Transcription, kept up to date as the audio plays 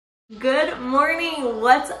Good morning.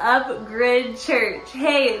 What's up, Grid Church?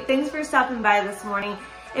 Hey, thanks for stopping by this morning.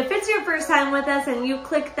 If it's your first time with us and you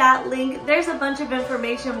click that link, there's a bunch of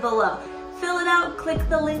information below. Fill it out, click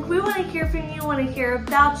the link. We want to hear from you, want to hear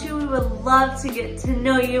about you. We would love to get to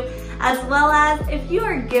know you, as well as if you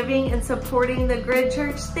are giving and supporting the Grid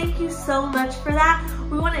Church, thank you so much for that.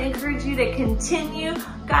 We want to encourage you to continue.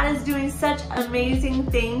 God is doing such amazing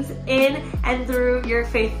things in and through your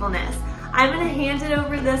faithfulness. I'm going to hand it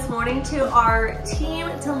over this morning to our team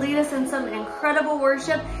to lead us in some incredible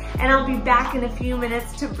worship, and I'll be back in a few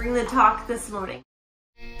minutes to bring the talk this morning.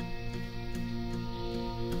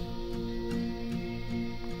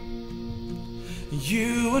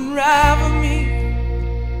 You unravel me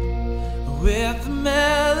with the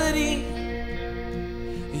melody.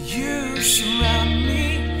 You surround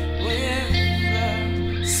me with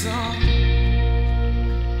the song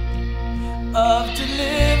of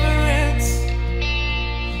deliverance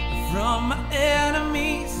from my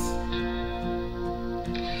enemies,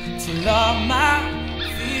 till all my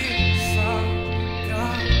fears are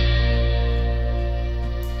gone.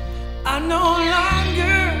 I'm no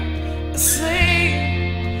longer a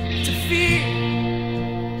slave to fear.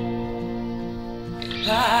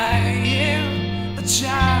 I am a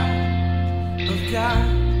child of God.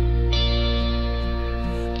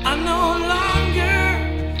 I'm no longer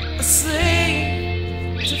a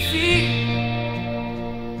slave to fear.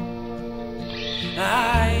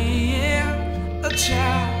 I am a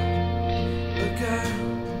child of God.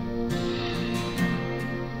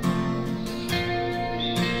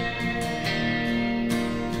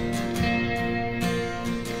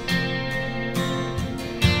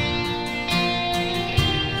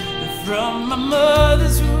 From my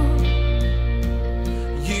mother's womb,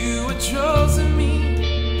 you had chosen me.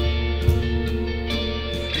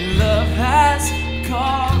 Love has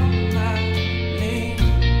called my name,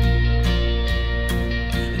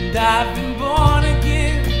 and I've been born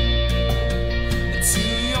again into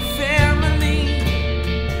your family.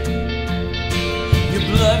 Your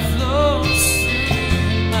blood flows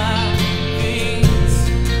through my veins.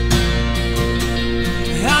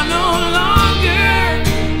 I'm no longer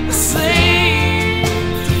a slave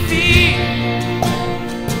to fear.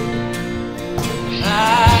 I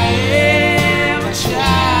am a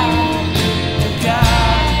child of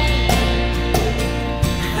God.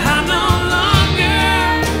 I'm no longer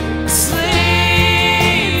a slave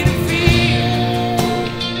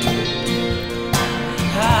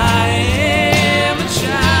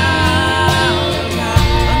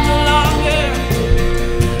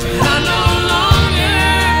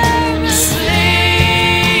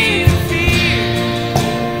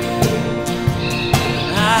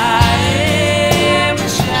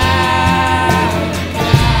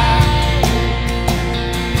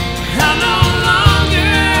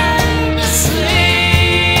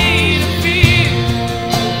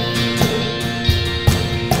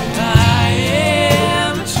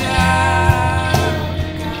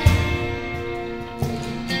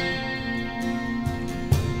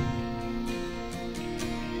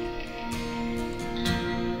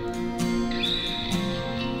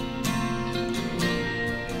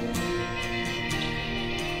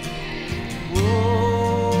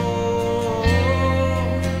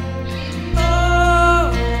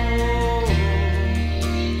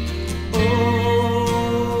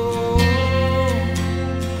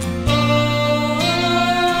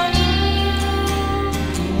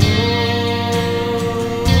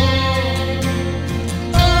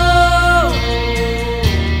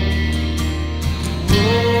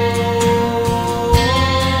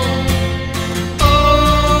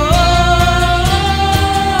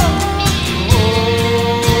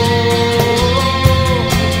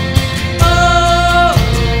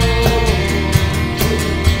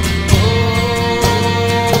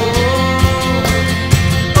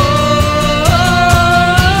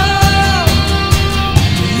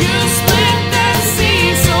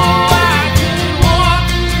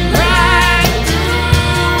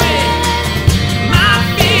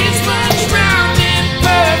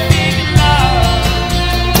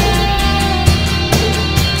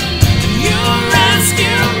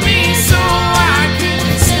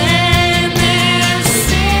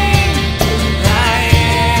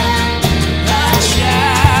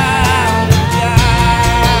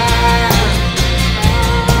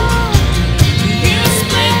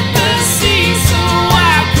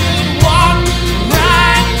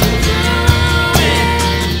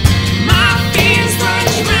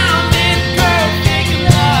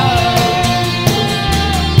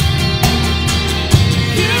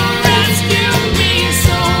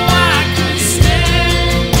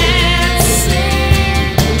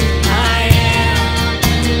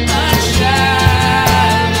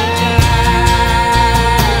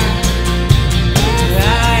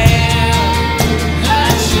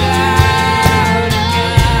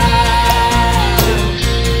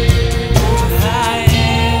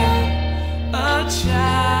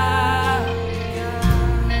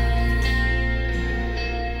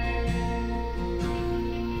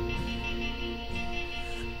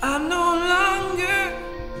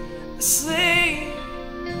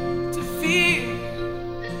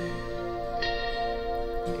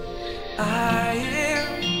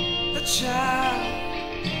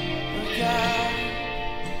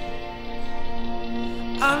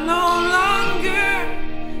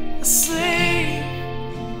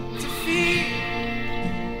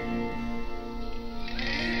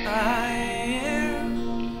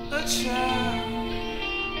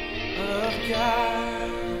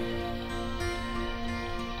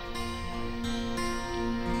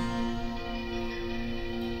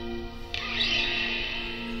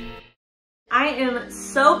am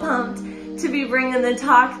so pumped to be bringing the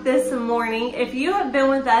talk this morning. If you have been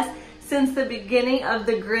with us since the beginning of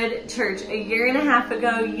the Grid Church a year and a half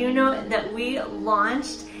ago, you know that we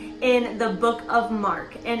launched in the book of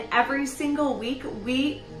Mark, and every single week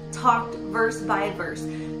we talked verse by verse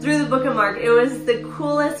through the book of Mark. It was the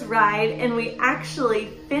coolest ride, and we actually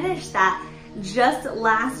finished that just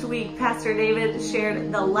last week. Pastor David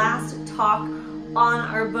shared the last talk on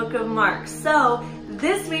our book of Mark. So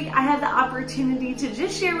this week I have the opportunity to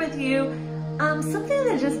just share with you something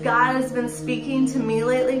that just God has been speaking to me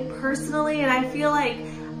lately personally, and I feel like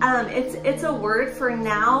it's a word for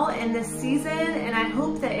now in this season, and I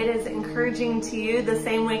hope that it is encouraging to you the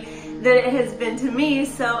same way that it has been to me.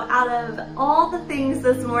 So out of all the things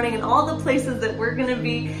this morning and all the places that we're going to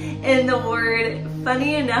be in the Word,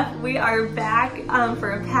 funny enough, we are back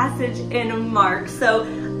for a passage in Mark. So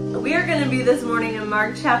we are going to be this morning in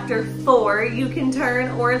Mark chapter 4. You can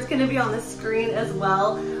turn, or it's going to be on the screen as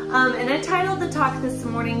well. And I titled the talk this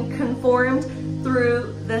morning, Conformed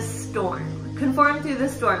Through the Storm. Conformed through the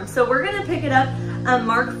storm. So we're going to pick it up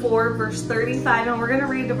Mark 4 verse 35, and we're going to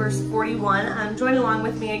read to verse 41. Join along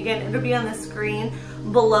with me again. It'll be on the screen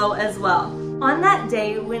below as well. On that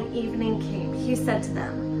day when evening came, he said to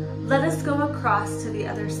them, "Let us go across to the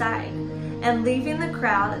other side." And leaving the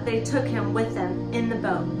crowd, they took him with them in the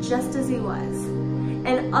boat, just as he was.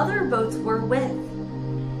 And other boats were with.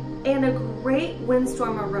 And a great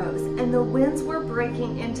windstorm arose, and the winds were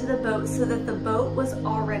breaking into the boat so that the boat was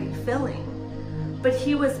already filling. But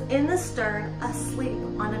he was in the stern, asleep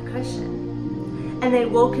on a cushion. And they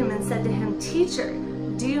woke him and said to him, "Teacher,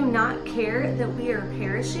 do you not care that we are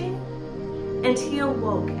perishing?" And he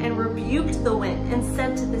awoke and rebuked the wind and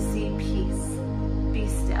said to the sea, "Peace, be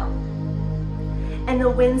still." And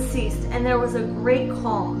the wind ceased, and there was a great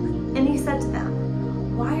calm. And he said to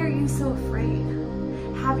them, "Why are you so afraid?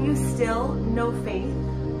 Have you still no faith?"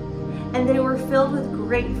 And they were filled with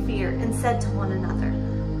great fear and said to one another,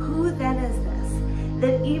 "Who then is this,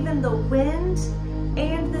 that even the wind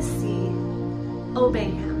and the sea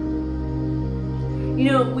obey him?"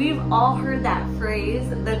 You know, we've all heard that phrase,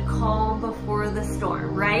 the calm before the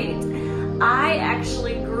storm, right? I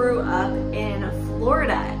actually grew up in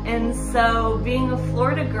Florida, and so being a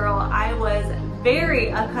Florida girl, I was very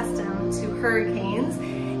accustomed to hurricanes.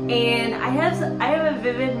 And I have a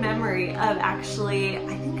vivid memory of actually,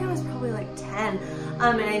 I think I was probably like 10,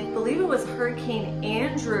 and I believe it was Hurricane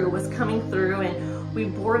Andrew was coming through, and we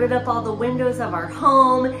boarded up all the windows of our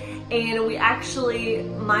home, and we actually,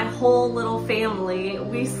 my whole little family,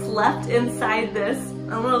 we slept inside this,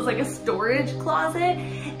 I don't know, it's like a storage closet,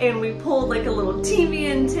 and we pulled like a little TV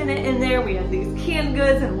antenna in there. We had these canned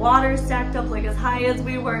goods and water stacked up like as high as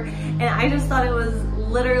we were, and I just thought it was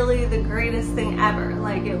literally the greatest thing ever.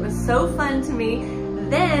 Like, it was so fun to me.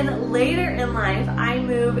 Then later in life, I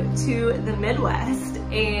moved to the Midwest,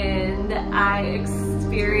 and I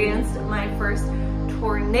experienced my first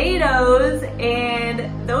tornadoes,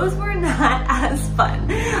 and those were not as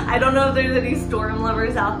fun. I don't know if there's any storm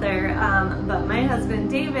lovers out there, but my husband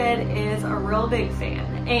David is a real big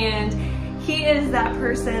fan, and he is that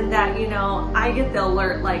person that, you know, I get the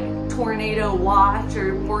alert like tornado watch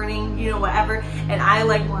or warning, you know, whatever, and I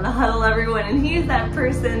like want to huddle everyone, and he's that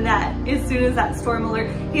person that as soon as that storm alert,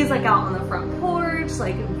 he's like out on the front porch,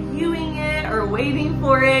 like viewing it or waiting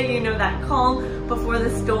for it, you know, that calm before the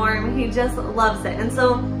storm. He just loves it. And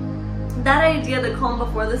so that idea, the calm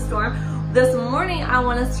before the storm, this morning I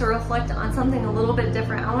want us to reflect on something a little bit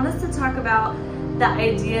different. I want us to talk about the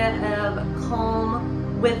idea of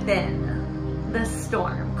calm within the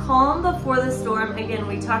storm. Calm before the storm. Again,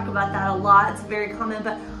 we talk about that a lot. It's very common,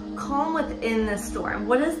 but calm within the storm.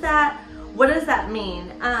 What does that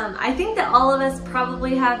mean? I think that all of us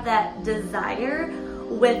probably have that desire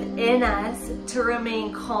within us to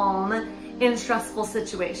remain calm in stressful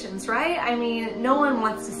situations, right? I mean, no one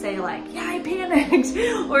wants to say like, yeah, I panicked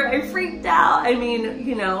or I freaked out. I mean,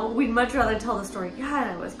 you know, we'd much rather tell the story, yeah,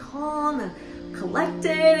 and I was calm and collected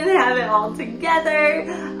and have it all together.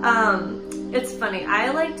 It's funny,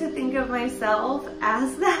 I like to think of myself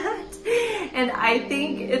as that, and I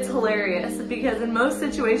think it's hilarious because in most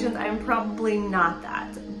situations I'm probably not that,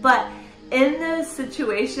 but in those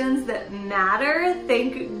situations that matter,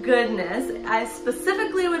 thank goodness,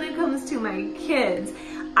 specifically when it comes to my kids,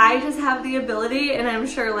 I just have the ability, and I'm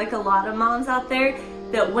sure like a lot of moms out there,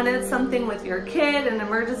 that when it's something with your kid, an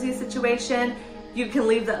emergency situation, you can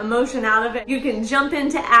leave the emotion out of it. You can jump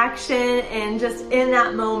into action and just in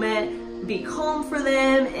that moment be calm for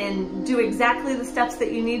them and do exactly the steps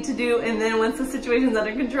that you need to do. And then once the situation's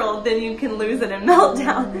under control, then you can lose it and melt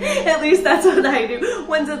down. At least that's what I do.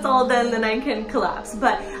 Once it's all done, then I can collapse.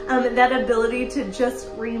 But that ability to just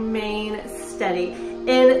remain steady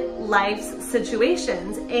in life's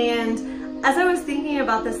situations. And as I was thinking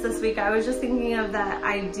about this week, I was just thinking of that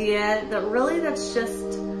idea that really that's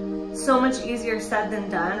just so much easier said than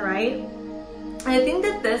done, right? And I think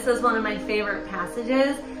that this is one of my favorite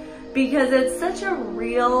passages because it's such a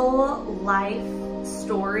real life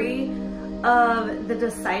story of the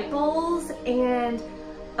disciples and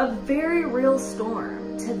a very real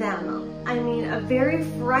storm to them. I mean, a very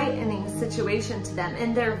frightening situation to them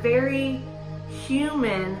and their very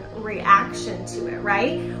human reaction to it,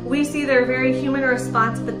 right? We see their very human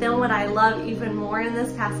response, but then what I love even more in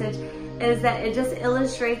this passage is that it just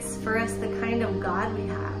illustrates for us the kind of God we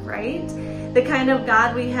have, right? The kind of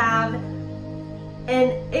God we have,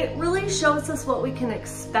 and it really shows us what we can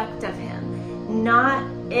expect of him. Not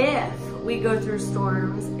if we go through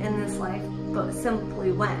storms in this life, but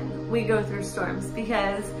simply when we go through storms,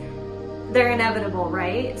 because they're inevitable,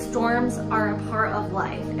 right? Storms are a part of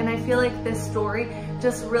life. And I feel like this story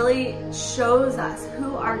just really shows us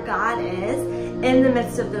who our God is in the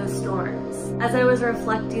midst of those storms. As I was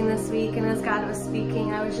reflecting this week and as God was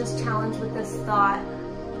speaking, I was just challenged with this thought,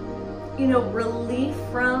 you know, relief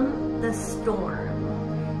from the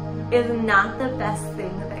storm is not the best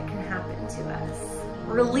thing that can happen to us.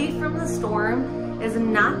 Relief from the storm is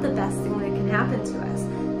not the best thing that can happen to us.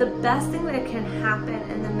 The best thing that can happen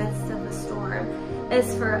in the midst of the storm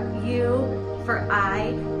is for you, for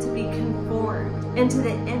I, to be conformed into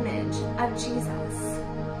the image of Jesus.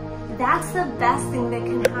 That's the best thing that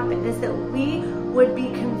can happen, is that we would be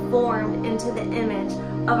conformed into the image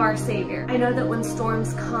of our Savior. I know that when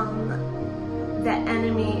storms come, the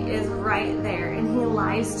enemy is right there and he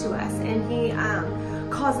lies to us and he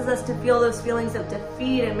causes us to feel those feelings of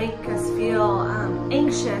defeat and make us feel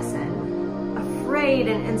anxious and afraid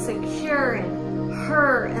and insecure and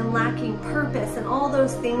hurt and lacking purpose and all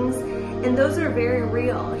those things. And those are very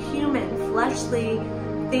real, human, fleshly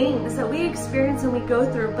things that we experience and we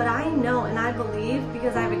go through. But I know and I believe,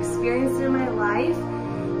 because I've experienced it in my life,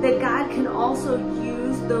 that God can also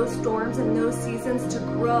use those storms and those seasons to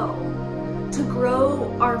grow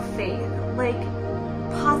our faith like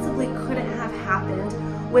possibly couldn't have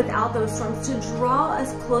happened without those storms, to draw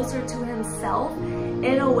us closer to himself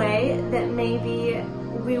in a way that maybe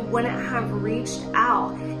we wouldn't have reached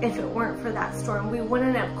out if it weren't for that storm. We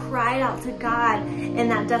wouldn't have cried out to God in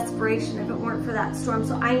that desperation if it weren't for that storm.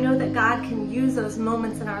 So I know that God can use those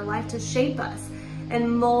moments in our life to shape us and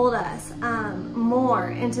mold us more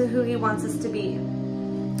into who he wants us to be.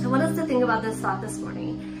 I want us to think about this thought this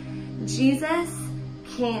morning. Jesus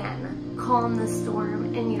can calm the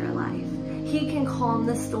storm in your life. He can calm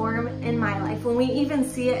the storm in my life. When we even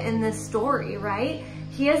see it in this story, right?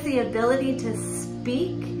 He has the ability to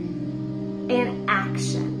speak and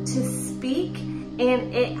action, to speak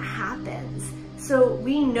and it happens. So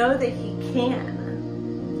we know that he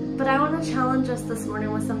can. But I want to challenge us this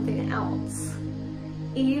morning with something else.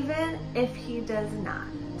 Even if he does not.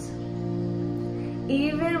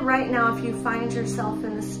 Even right now, if you find yourself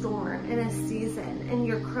in a storm, in a season, and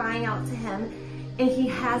you're crying out to him, and he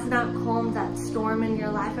has not calmed that storm in your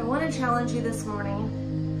life, I want to challenge you this morning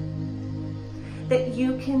that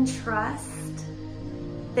you can trust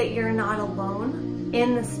that you're not alone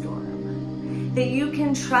in the storm. That you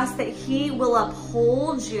can trust that he will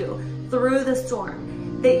uphold you through the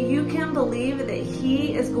storm. That you can believe that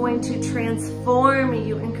he is going to transform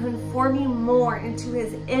you and conform you more into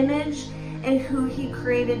his image and who he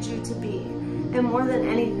created you to be. And more than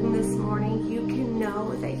anything this morning, you can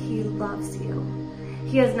know that he loves you.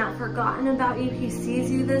 He has not forgotten about you. He sees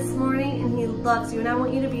you this morning and he loves you. And I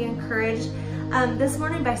want you to be encouraged this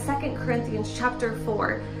morning by 2 Corinthians chapter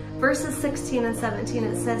 4, verses 16 and 17.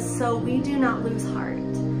 It says, "So we do not lose heart.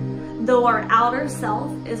 Though our outer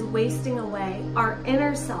self is wasting away, our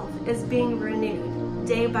inner self is being renewed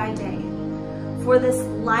day by day. For this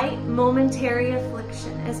light momentary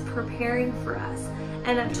affliction is preparing for us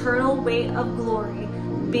an eternal weight of glory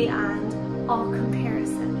beyond all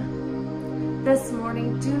comparison." This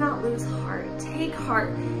morning, do not lose heart. Take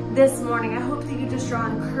heart this morning. I hope that you just draw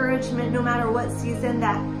encouragement no matter what season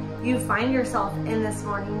that you find yourself in this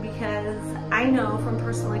morning, because I know from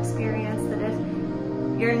personal experience that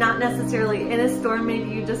if you're not necessarily in a storm,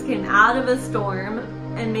 maybe you just came out of a storm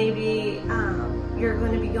and maybe you're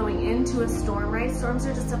going to be going into a storm, right? Storms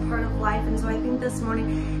are just a part of life. And so I think this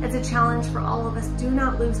morning it's a challenge for all of us. Do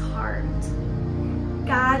not lose heart.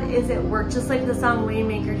 God is at work, just like the song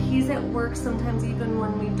Waymaker. He's at work sometimes even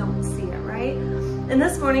when we don't see it, right? And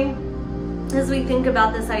this morning, as we think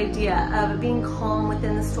about this idea of being calm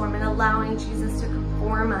within the storm and allowing Jesus to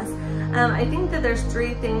conform us, I think that there's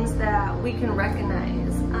three things that we can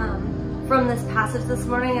recognize from this passage this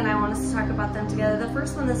morning, and I want us to talk about them together. The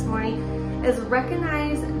first one this morning is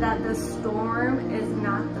recognize that the storm is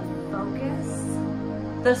not the focus.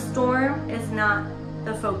 The storm is not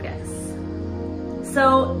the focus.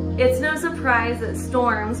 So it's no surprise that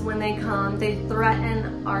storms, when they come, they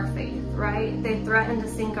threaten our faith, right? They threaten to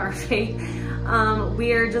sink our faith.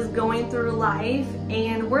 We are just going through life,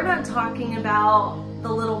 and we're not talking about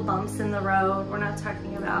the little bumps in the road. We're not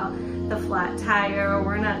talking about the flat tire.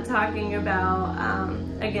 We're not talking about,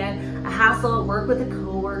 again, a hassle at work with a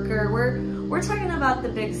coworker. We're talking about the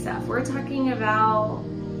big stuff. We're talking about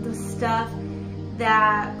the stuff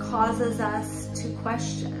that causes us to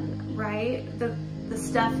question, right? The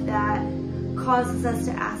stuff that causes us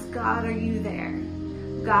to ask, God, are you there?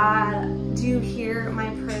 God, do you hear my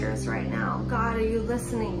prayers right now? God, are you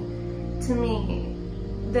listening to me?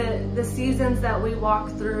 The seasons that we walk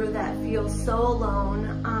through that feel so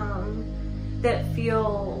alone, that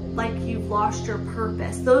feel like you've lost your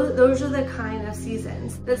purpose. Those are the kind of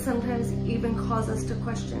seasons that sometimes even cause us to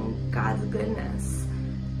question God's goodness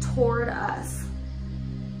toward us.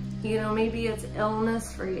 You know, maybe it's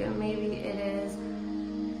illness for you. Maybe it is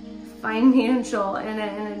financial in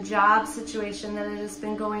a job situation that has just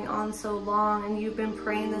been going on so long, and you've been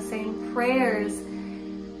praying the same prayers,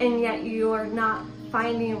 and yet you are not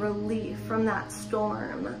finding relief from that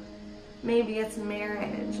storm. Maybe it's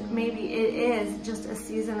marriage. Maybe it is just a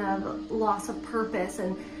season of loss of purpose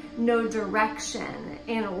and no direction.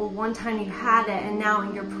 And one time you had it, and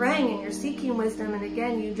now you're praying and you're seeking wisdom, and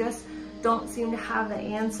again, you just don't seem to have the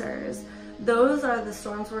answers. Those are the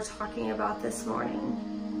storms we're talking about this morning.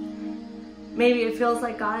 Maybe it feels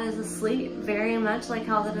like God is asleep, very much like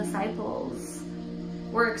how the disciples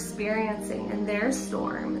were experiencing in their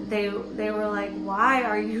storm. They were like, why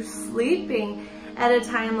are you sleeping at a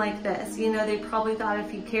time like this? You know, they probably thought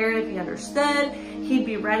if he cared, if he understood, he'd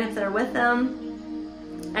be right up there with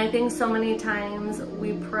them. I think so many times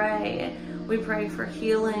we pray for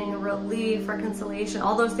healing, relief, reconciliation.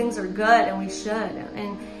 All those things are good, and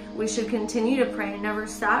we should continue to pray and never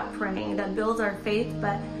stop praying. That builds our faith.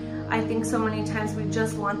 But I think so many times we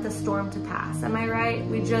just want the storm to pass. Am I right?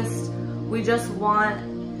 We just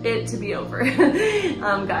want it to be over.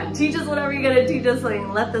 God, teach us whatever you're gonna teach us,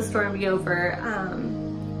 and let the storm be over.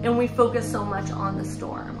 And we focus so much on the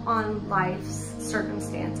storm, on life's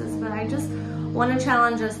circumstances. But I just want to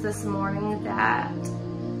challenge us this morning that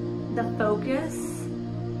the focus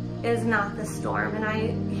is not the storm.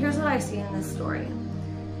 And here's what I see in this story.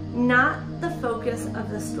 Not the focus of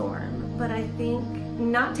the storm, but I think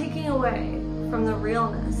not taking away from the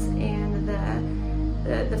realness and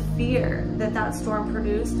the fear that storm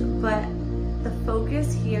produced, but the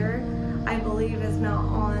focus here, I believe, is not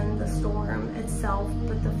on the storm itself,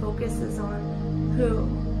 but the focus is on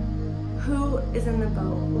who is in the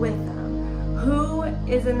boat with them. Who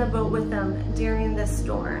is in the boat with them during this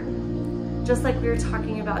storm? Just like we were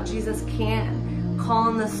talking about, Jesus can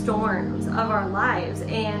calm the storms of our lives,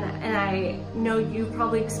 and I know you've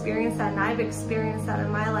probably experienced that, and I've experienced that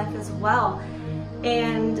in my life as well.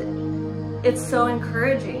 And it's so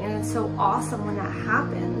encouraging and it's so awesome when that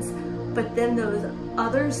happens. But then those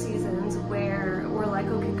other seasons where we're like,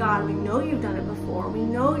 okay, God, we know you've done it before, we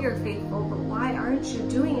know you're faithful, but why aren't you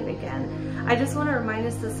doing it again? I just want to remind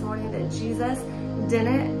us this morning that Jesus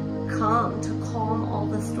didn't come to calm all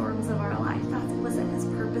the storms of our life. That wasn't his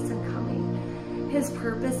purpose in coming. His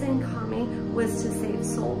purpose in coming was to save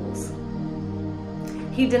souls.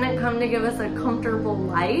 He didn't come to give us a comfortable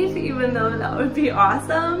life, even though that would be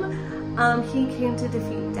awesome. He came to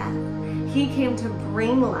defeat death. He came to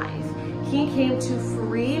bring life. He came to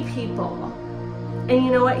free people. And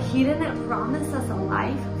you know what? He didn't promise us a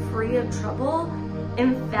life free of trouble.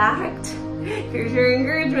 In fact, here's your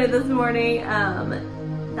encouragement this morning,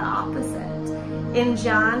 the opposite. In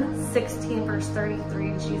John 16, verse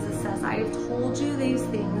 33, Jesus says, I have told you these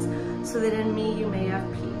things so that in me you may have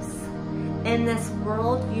peace. In this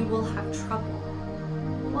world you will have trouble.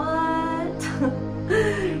 What?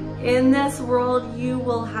 In this world you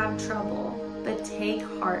will have trouble, but take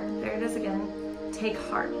heart. There it is again. Take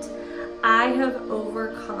heart. I have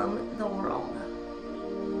overcome the world.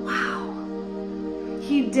 Wow.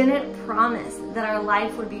 He didn't promise that our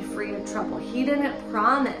life would be free of trouble. He didn't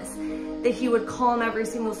promise that he would calm every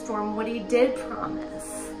single storm. What he did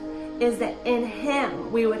promise is that in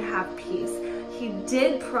him we would have peace. He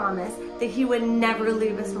did promise that he would never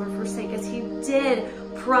leave us nor forsake us. He did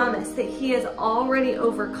promise that he has already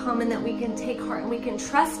overcome and that we can take heart and we can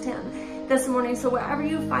trust him this morning. So wherever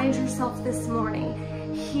you find yourself this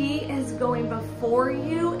morning, he is going before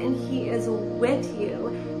you and he is with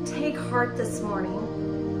you. Take heart this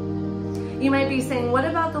morning. You might be saying, what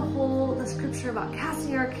about the scripture about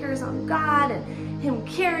casting our cares on God and him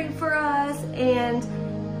caring for us? And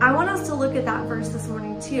I want us to look at that verse this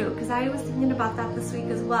morning too, because I was thinking about that this week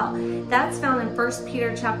as well. That's found in 1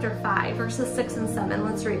 Peter chapter 5, verses 6 and 7.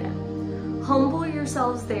 Let's read it. Humble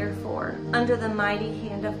yourselves therefore under the mighty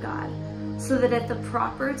hand of God, so that at the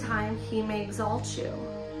proper time he may exalt you,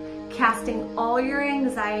 casting all your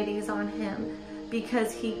anxieties on him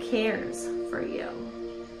because he cares for you.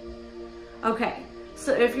 Okay,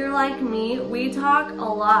 so if you're like me, we talk a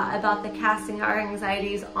lot about the casting our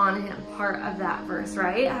anxieties on him part of that verse,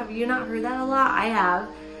 right? Have you not heard that a lot? I have.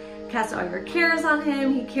 Cast all your cares on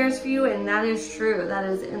him, he cares for you, and that is true. That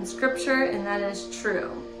is in scripture and that is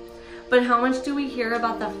true. But how much do we hear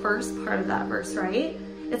about the first part of that verse, right?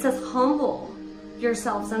 It says, humble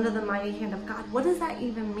yourselves under the mighty hand of God. What does that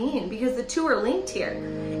even mean? Because the two are linked here.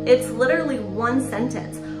 It's literally one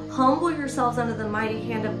sentence. Humble yourselves under the mighty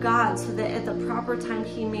hand of God, so that at the proper time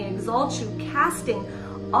he may exalt you, casting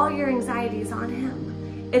all your anxieties on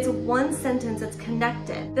him. It's one sentence, it's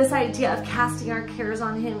connected. This idea of casting our cares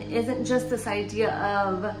on him isn't just this idea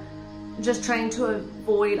of just trying to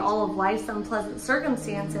avoid all of life's unpleasant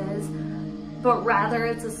circumstances, but rather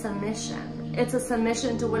it's a submission. It's a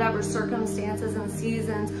submission to whatever circumstances and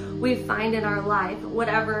seasons we find in our life,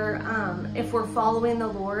 whatever, if we're following the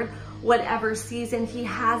Lord, whatever season he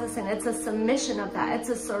has us in. It's a submission of that. It's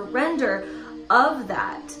a surrender of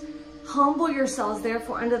that. Humble yourselves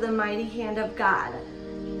therefore under the mighty hand of God.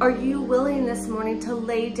 Are you willing this morning to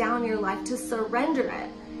lay down your life, to surrender it?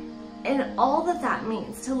 And all that that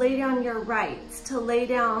means, to lay down your rights, to lay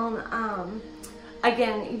down,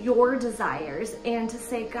 again, your desires, and to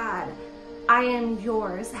say, God, I am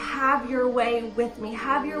yours. Have your way with me.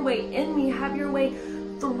 Have your way in me. Have your way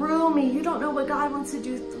through me. You don't know what God wants to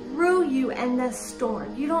do through you and this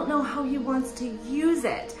storm. You don't know how he wants to use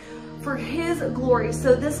it for his glory.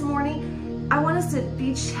 So this morning, I want us to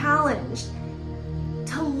be challenged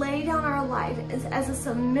to lay down our life as a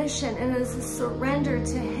submission and as a surrender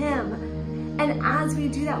to him. And as we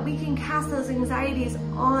do that, we can cast those anxieties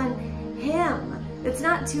on him. It's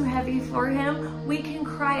not too heavy for him. We can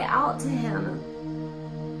cry out to him,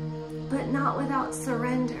 but not without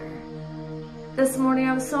surrender. This morning,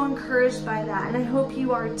 I was so encouraged by that, and I hope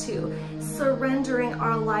you are too. Surrendering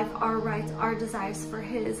our life, our rights, our desires for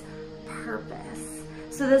his purpose.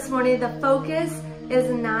 So this morning, the focus is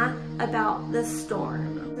not about the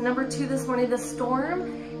storm. Number two this morning, the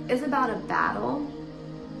storm is about a battle.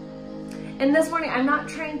 And this morning, I'm not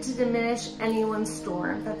trying to diminish anyone's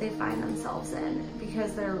storm that they find themselves in,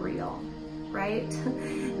 because they're real, right?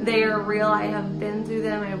 They are real. I have been through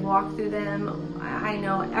them. I've walked through them. I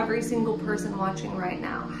know every single person watching right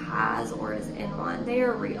now has or is in one. They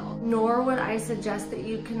are real. Nor would I suggest that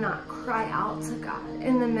you cannot cry out to God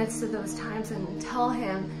in the midst of those times and tell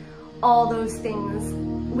him all those things.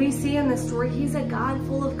 We see in the story, he's a God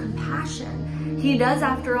full of compassion. He does,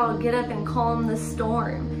 after all, get up and calm the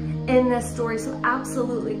storm in this story. So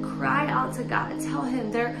absolutely cry out to God. Tell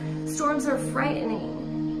him their storms are frightening.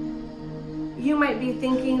 You might be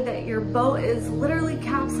thinking that your boat is literally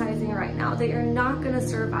capsizing right now, that you're not going to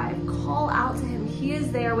survive. Call out to him. He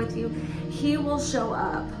is there with you. He will show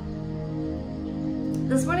up.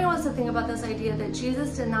 This morning I want us to think about this idea that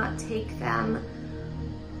Jesus did not take them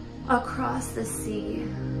across the sea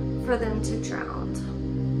for them to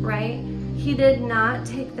drown, right? He did not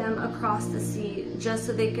take them across the sea just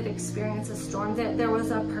so they could experience a storm. There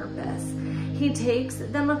was a purpose. He takes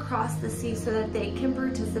them across the sea so that they can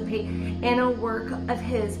participate in a work of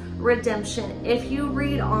his redemption. If you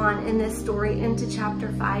read on in this story into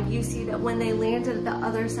chapter 5, you see that when they landed at the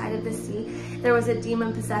other side of the sea, there was a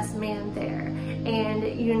demon-possessed man there.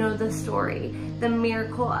 And you know the story, the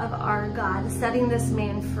miracle of our God setting this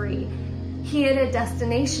man free. He had a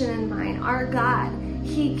destination in mind, our God.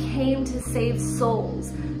 He came to save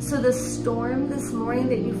souls. So the storm this morning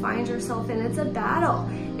that you find yourself in, it's a battle.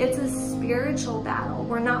 It's a spiritual battle.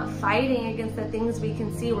 We're not fighting against the things we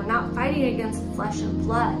can see. We're not fighting against flesh and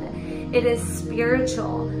blood. It is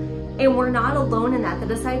spiritual. And we're not alone in that. The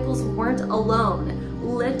disciples weren't alone.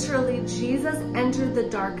 Literally, Jesus entered the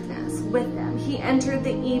darkness with them. He entered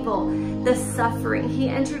the evil, the suffering. He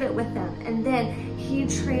entered it with them. And then he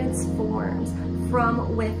transforms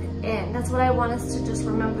from within. That's what I want us to just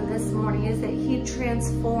remember this morning, is that he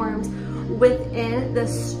transforms within the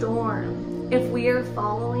storm. If we are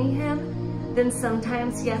following him, then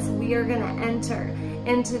sometimes, yes, we are going to enter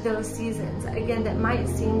into those seasons, again, that might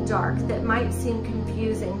seem dark, that might seem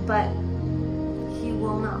confusing, but he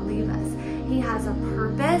will not leave us. He has a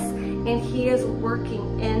purpose, and he is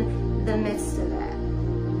working in the midst of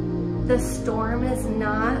it. The storm is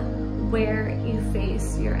not where you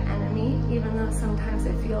face your enemy, even though sometimes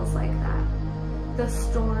it feels like that. The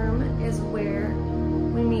storm is where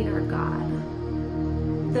we meet our God.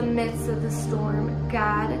 The midst of the storm,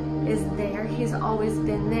 God is there. He's always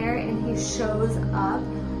been there, and he shows up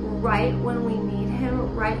right when we need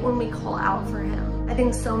him, right when we call out for him. I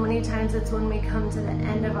think so many times it's when we come to the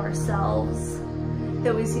end of ourselves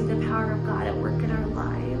that we see the power of God at work in our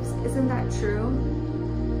lives. Isn't that true?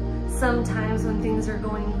 Sometimes when things are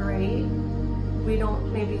going great, we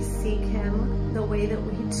don't maybe seek him the way that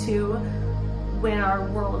we do when our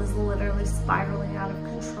world is literally spiraling out of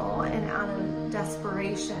control and out of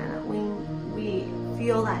desperation. We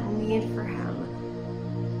feel that need for him.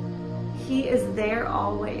 He is there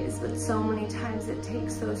always, but so many times it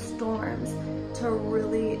takes those storms to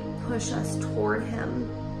really push us toward him.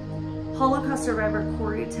 Holocaust survivor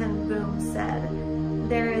Corrie ten Boom said,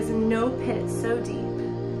 "There is no pit so deep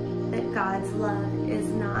that God's love is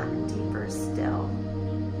not deeper still."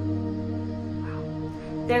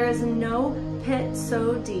 Wow. There is no pit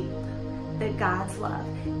so deep that God's love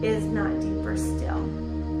is not deeper still.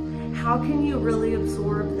 How can you really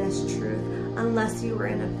absorb this truth unless you are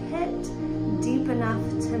in a pit deep enough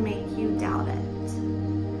to make you doubt it?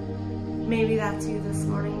 Maybe that's you this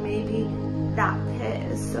morning. Maybe that pit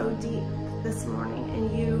is so deep this morning,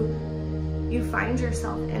 and you find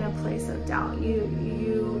yourself in a place of doubt.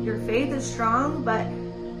 Your faith is strong, but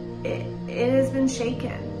it has been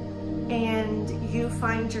shaken, and you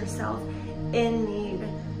find yourself in need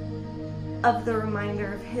of the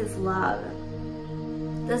reminder of his love.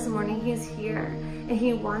 This morning he's here, and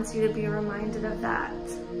he wants you to be reminded of that.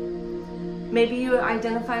 Maybe you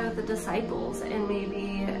identify with the disciples, and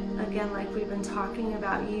maybe, again, like we've been talking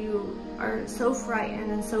about, you are so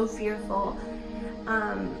frightened and so fearful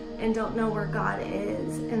and don't know where God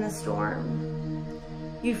is in the storm.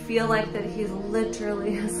 You feel like that he's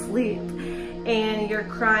literally asleep and you're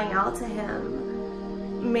crying out to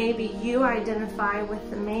him. Maybe you identify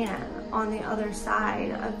with the man on the other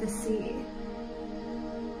side of the sea.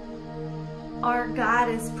 Our God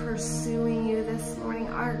is pursuing you this morning.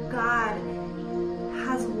 Our God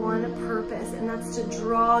has one purpose, and that's to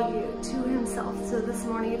draw you to himself. So this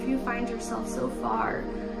morning, if you find yourself so far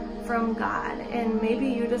from God, and maybe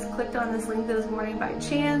you just clicked on this link this morning by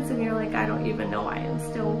chance, and you're like, I don't even know why I'm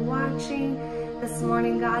still watching. This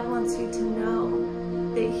morning, God wants you to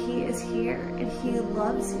know that he is here, and he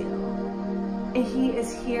loves you. And he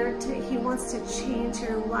is here he wants to change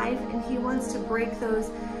your life, and he wants to break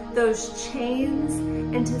those chains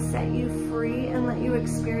and to set you free and let you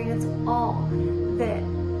experience all the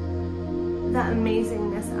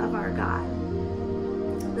amazingness of our God.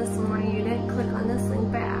 This morning you didn't click on this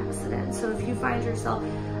link by accident. So if you find yourself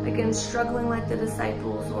again struggling like the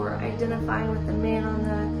disciples, or identifying with the man on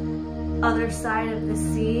the other side of the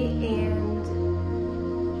sea,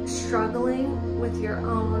 and struggling with your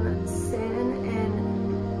own sin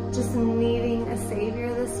and just needing a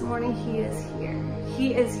savior this morning, he is here.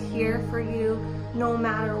 He is here for you no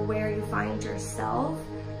matter where you find yourself.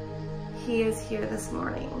 He is here this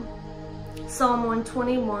morning. Psalm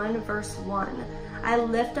 121 verse 1. I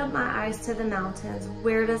lift up my eyes to the mountains.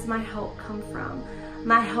 Where does my help come from?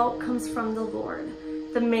 My help comes from the Lord,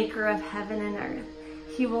 the maker of heaven and earth.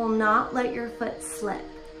 He will not let your foot slip.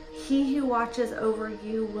 He who watches over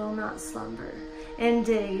you will not slumber.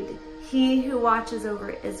 Indeed, he who watches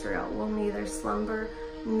over Israel will neither slumber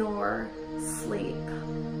nor sleep.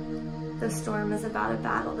 The storm is about a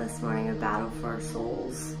battle this morning, a battle for our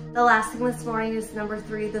souls. The last thing this morning is number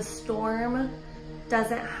 3. The storm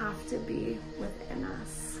doesn't have to be within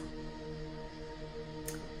us.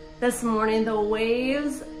 This morning, the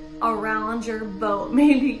waves around your boat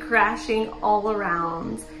may be crashing all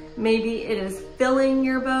around. Maybe it is filling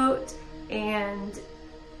your boat and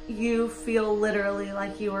you feel literally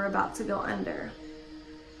like you are about to go under.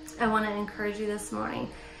 I want to encourage you this morning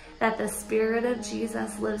that the Spirit of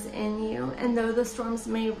Jesus lives in you, and though the storms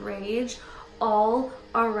may rage all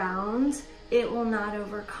around, it will not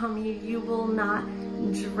overcome you. You will not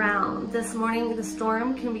drown. This morning, the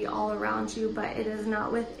storm can be all around you, but it is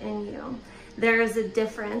not within you. There is a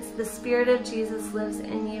difference. The Spirit of Jesus lives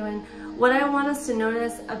in you. And what I want us to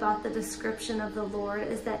notice about the description of the Lord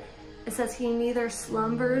is that it says he neither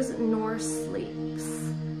slumbers nor sleeps.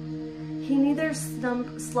 He neither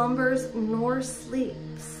slumbers nor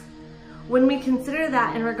sleeps. when we consider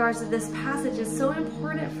that in regards to this passage, it's so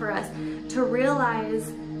important for us to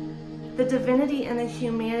realize the divinity and the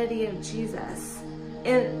humanity of Jesus.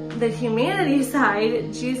 In the humanity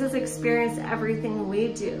side, Jesus experienced everything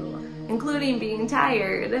we do, including being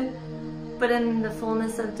tired. But in the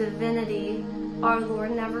fullness of divinity, our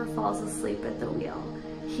Lord never falls asleep at the wheel.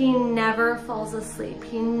 He never falls asleep.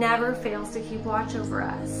 He never fails to keep watch over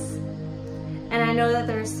us. And I know that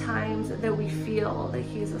there's times that we feel that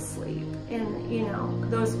he's asleep. And, you know,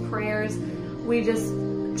 those prayers, we just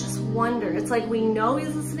wonder. It's like we know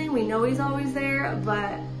he's listening. We know he's always there.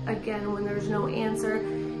 But again, when there's no answer,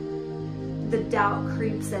 the doubt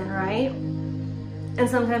creeps in, right? And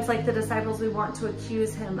sometimes, like the disciples, we want to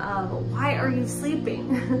accuse him of, why are you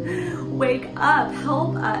sleeping? Wake up,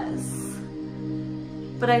 help us.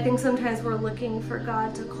 But I think sometimes we're looking for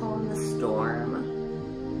God to calm the storm,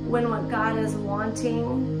 when what God is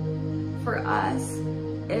wanting for us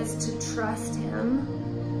is to trust him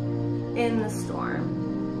in the storm.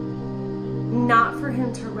 Not for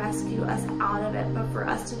him to rescue us out of it, but for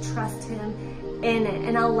us to trust him in it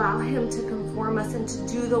and allow him to conform us and to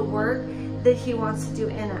do the work that he wants to do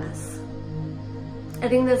in us. I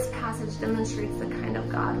think this passage demonstrates the kind of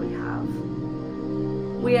God we have.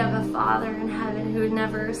 We have a Father in heaven who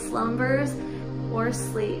never slumbers or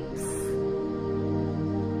sleeps.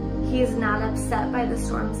 He is not upset by the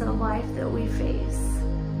storms of life that we face.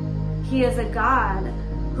 He is a God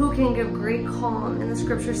who can give great calm, and the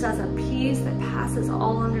scripture says a peace that passes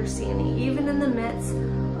all understanding, even in the midst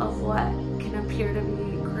of what can appear to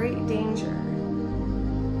be great danger.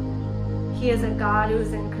 He is a God who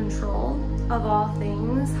is in control of all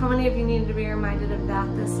things. How many of you need to be reminded of that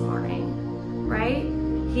this morning, right?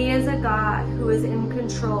 He is a God who is in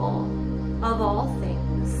control of all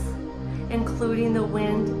things, including the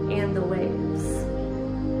wind and the waves.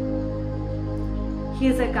 He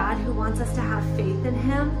is a God who wants us to have faith in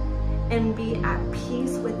him and be at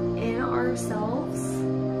peace within ourselves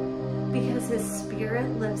because his spirit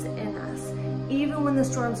lives in us. Even when the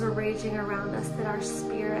storms are raging around us, that our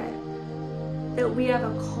spirit, that we have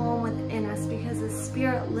a calm within us because his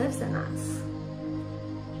spirit lives in us.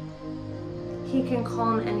 He can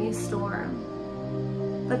calm any storm,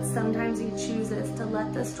 but sometimes he chooses to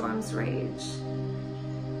let the storms rage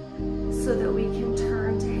so that we can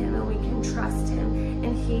turn to him and we can trust him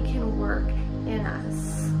and he can work in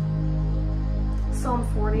us. Psalm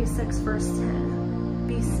 46 verse 10,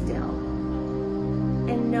 be still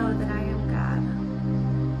and know that I am God.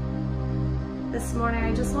 This morning,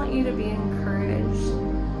 I just want you to be encouraged.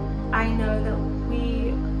 I know that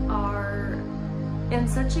we are in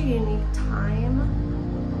such a unique time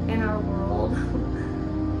in our world,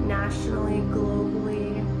 nationally,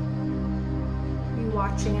 globally, you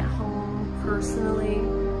watching at home, personally.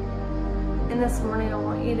 And this morning, I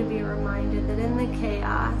want you to be reminded that in the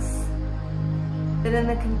chaos, that in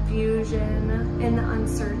the confusion, in the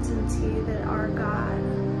uncertainty, that our God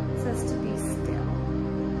says to be still.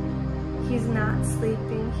 He's not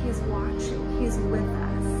sleeping, he's watching, he's with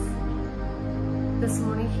us. This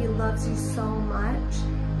morning, he loves you so much,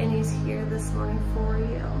 and he's here this morning for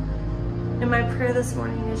you. And my prayer this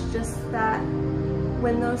morning is just that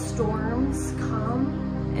when those storms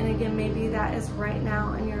come, and again, maybe that is right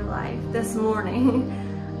now in your life, this morning,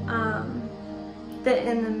 that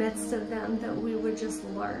in the midst of them, that we would just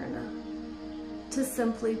learn to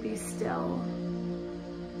simply be still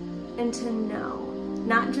and to know,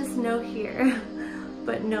 not just know here,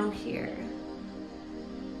 but know here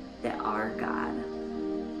that our God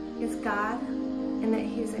is God and that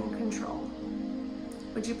he's in control.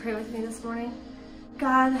 Would you pray with me this morning?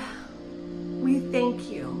 God, we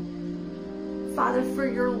thank you, Father, for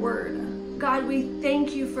your word. God, we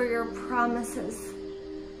thank you for your promises.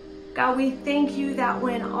 God, we thank you that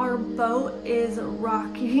when our boat is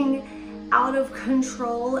rocking out of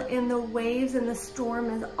control and the waves and the storm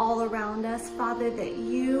is all around us, Father, that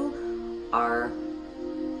you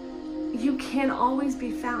can always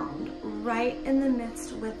be found right in the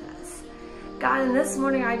midst with us. God, and this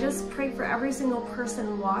morning I just pray for every single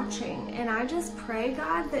person watching, and I just pray,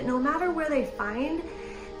 God, that no matter where they find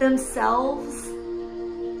themselves,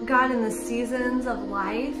 God, in the seasons of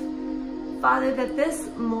life, Father, that this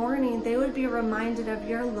morning they would be reminded of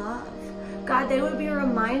your love. God, they would be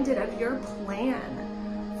reminded of your plan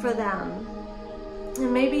for them.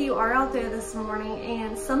 And maybe you are out there this morning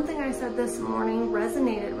and something I said this morning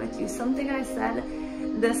resonated with you. Something I said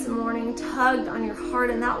this morning tugged on your heart,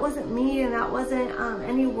 and that wasn't me, and that wasn't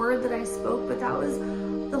any word that I spoke, but that was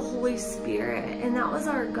the Holy Spirit, and that was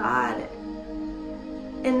our God.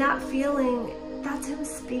 And that feeling, that's him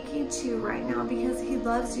speaking to you right now because he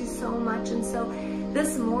loves you so much. And so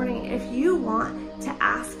this morning, if you want to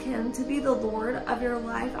ask him to be the Lord of your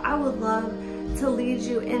life, I would love to lead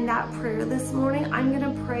you in that prayer this morning. I'm going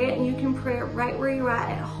to pray it, and you can pray it right where you're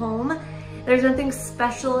at home. There's nothing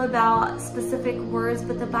special about specific words,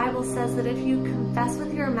 but the Bible says that if you confess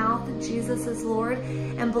with your mouth that Jesus is Lord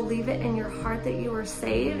and believe it in your heart that you are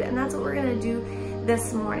saved, and that's what we're going to do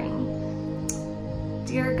this morning.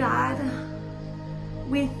 Dear God,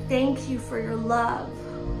 we thank you for your love.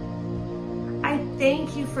 I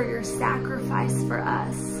thank you for your sacrifice for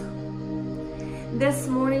us. This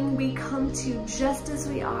morning we come to you just as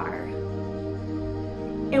we are.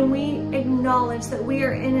 And we acknowledge that we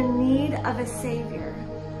are in a need of a Savior.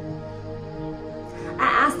 I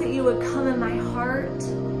ask that you would come in my heart.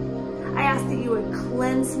 I ask that you would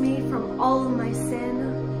cleanse me from all of my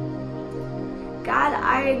sin. God,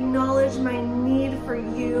 I acknowledge my need for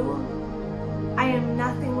you. I am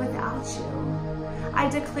nothing without you. I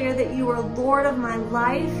declare that you are Lord of my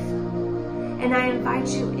life, and I invite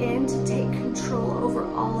you in to take control over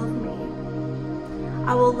all of me.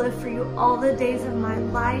 I will live for you all the days of my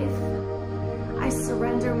life. I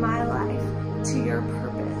surrender my life to your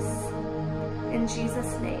purpose. In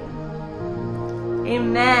Jesus' name,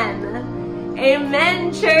 amen.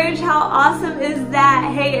 Amen, church. How awesome is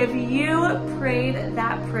that? Hey, if you prayed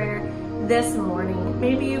that prayer this morning,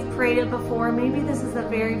 maybe you've prayed it before, maybe this is the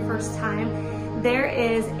very first time, there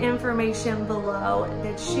is information below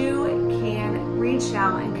that you can reach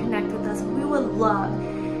out and connect with us. We would love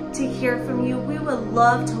to hear from you. We would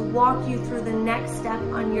love to walk you through the next step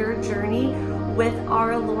on your journey with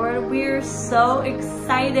our Lord. We're so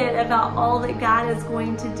excited about all that God is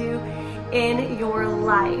going to do in your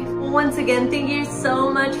life. Once again, thank you so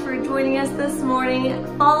much for joining us this morning.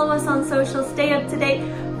 Follow us on social, stay up to date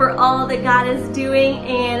for all that God is doing,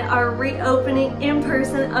 and our reopening in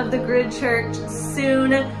person of the Grid Church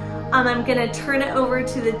soon. I'm gonna turn it over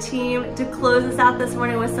to the team to close us out this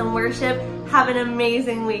morning with some worship. Have an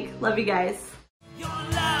amazing week. Love you guys. Your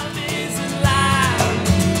love is alive.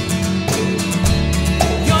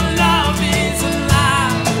 Your love is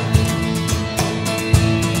alive.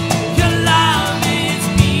 Your love is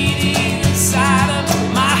beating inside of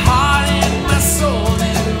my heart and my soul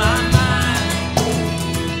and my mind.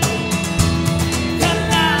 Your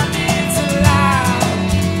love is alive.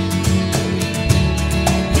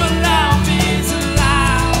 Your love is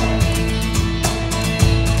alive.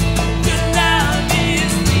 Your love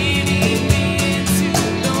is leading me into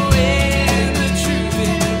the way and the truth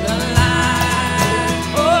and the light.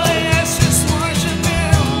 Oh yes, just worship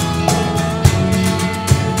Him.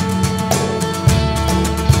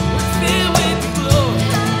 We're filled with glory.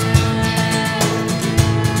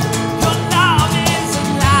 Your love is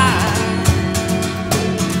alive.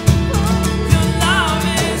 Your love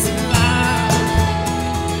is alive.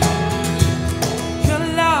 Your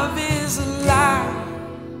love is alive.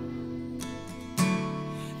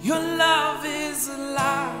 Your love is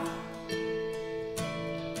alive.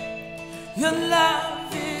 Your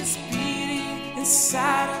love is beating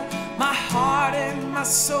inside of my heart and my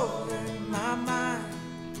soul and my mind.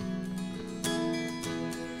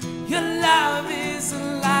 Your love is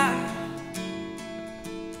alive.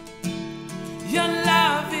 Your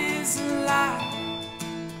love is alive.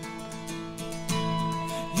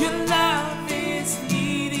 Your love is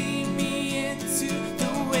leading me into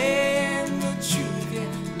the way and the truth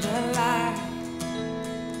and the light.